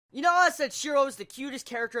You know how I said Shiro is the cutest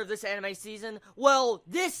character of this anime season? Well,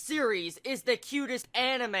 this series is the cutest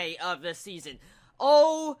anime of this season.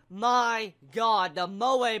 Oh my god, the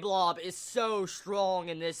Moe blob is so strong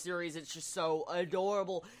in this series, it's just so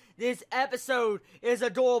adorable. This episode is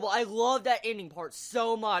adorable. I love that ending part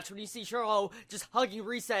so much. When you see Sharo just hugging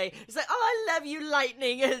Rise, it's like, oh, I love you,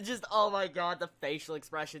 lightning. It's just, oh my god, the facial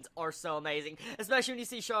expressions are so amazing. Especially when you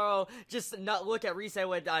see Sharo just not look at Rise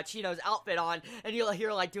with Chino's outfit on, and you'll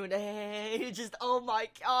hear like doing, hey, just, oh my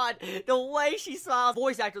god. The way she saw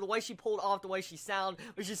voice actor, the way she pulled off, the way she sound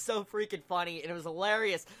was just so freaking funny, and it was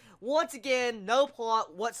hilarious. Once again, no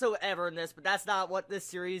plot whatsoever in this, but that's not what this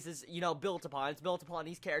series is, built upon. It's built upon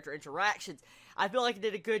these character interactions. I feel like it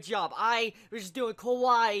did a good job. I was just doing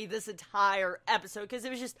kawaii this entire episode because it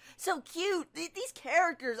was just so cute. These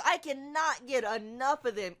characters, I cannot get enough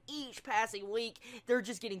of them each passing week. They're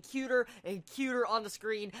just getting cuter and cuter on the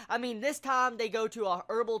screen. I mean, this time they go to a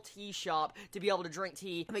herbal tea shop to be able to drink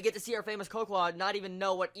tea. And we get to see our famous Cocoa not even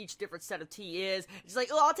know what each different set of tea is. She's like,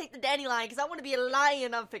 oh, I'll take the dandelion because I want to be a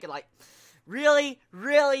lion. I'm thinking like, really?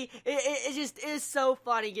 It just is so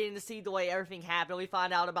funny getting to see the way everything happened. We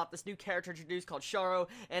find out about this new character introduced called Sharo,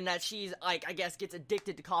 and that she's, like, I guess gets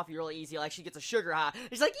addicted to coffee really easy. Like, she gets a sugar high.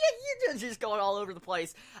 She's like, yeah, you're just going all over the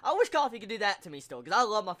place. I wish coffee could do that to me still, because I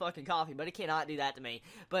love my fucking coffee, but it cannot do that to me.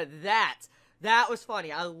 But that was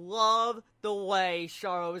funny. I love the way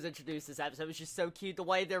Sharo was introduced this episode. It was just so cute. The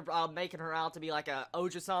way they're making her out to be like a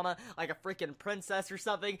Ojo-sama, like a freaking princess or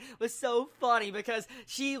something, was so funny because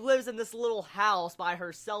she lives in this little house by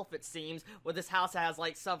herself, it seems, where this house has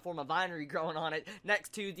like some form of vinery growing on it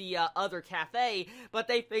next to the other cafe, but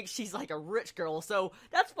they think she's like a rich girl, so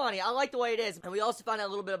that's funny. I like the way it is. And we also find out a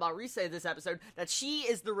little bit about Rise this episode, that she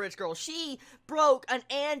is the rich girl. She broke an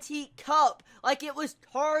antique cup like it was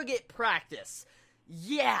target practice.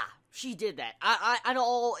 Yeah, she did that. I know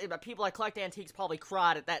all people that collect antiques probably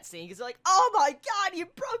cried at that scene because they're like, oh my god, you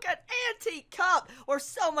broke an antique cup or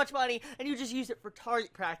so much money and you just used it for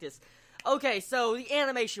target practice. Okay, so the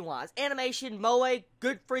animation-wise, Moe,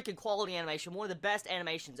 good freaking quality animation, one of the best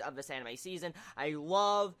animations of this anime season. I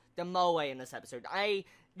love the Moe in this episode.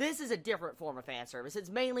 This is a different form of fan service. It's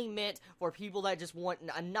mainly meant for people that just want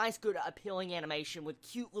a nice, good, appealing animation with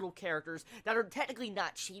cute little characters that are technically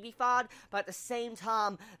not chibi-fied, but at the same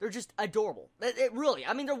time, they're just adorable. It really,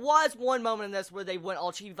 I mean, there was one moment in this where they went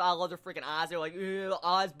all chibi-fied, I love their freaking eyes, they were like,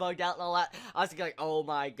 eyes bugged out and all that. I was thinking like, oh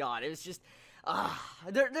my god, it was just...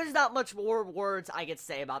 there's not much more words I could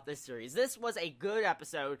say about this series. This was a good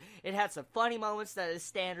episode. It had some funny moments that is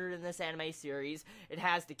standard in this anime series. It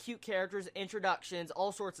has the cute characters, introductions,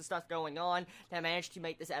 all sorts of stuff going on that managed to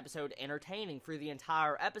make this episode entertaining through the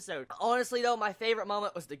entire episode. Honestly though, my favorite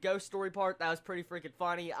moment was the ghost story part. That was pretty freaking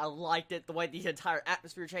funny. I liked it, the way the entire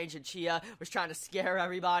atmosphere changed and Chia was trying to scare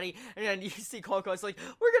everybody. And then you see Coco, it's like,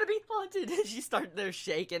 we're gonna be haunted. And she started there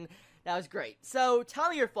shaking. That was great. So, tell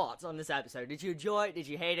me your thoughts on this episode. Did you enjoy it? Did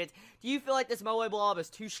you hate it? Do you feel like this Moe blob is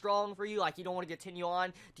too strong for you? Like, you don't want to continue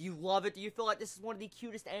on? Do you love it? Do you feel like this is one of the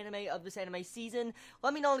cutest anime of this anime season?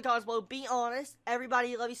 Let me know in the comments below. Be honest.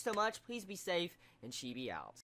 Everybody, love you so much. Please be safe. And Chibi out.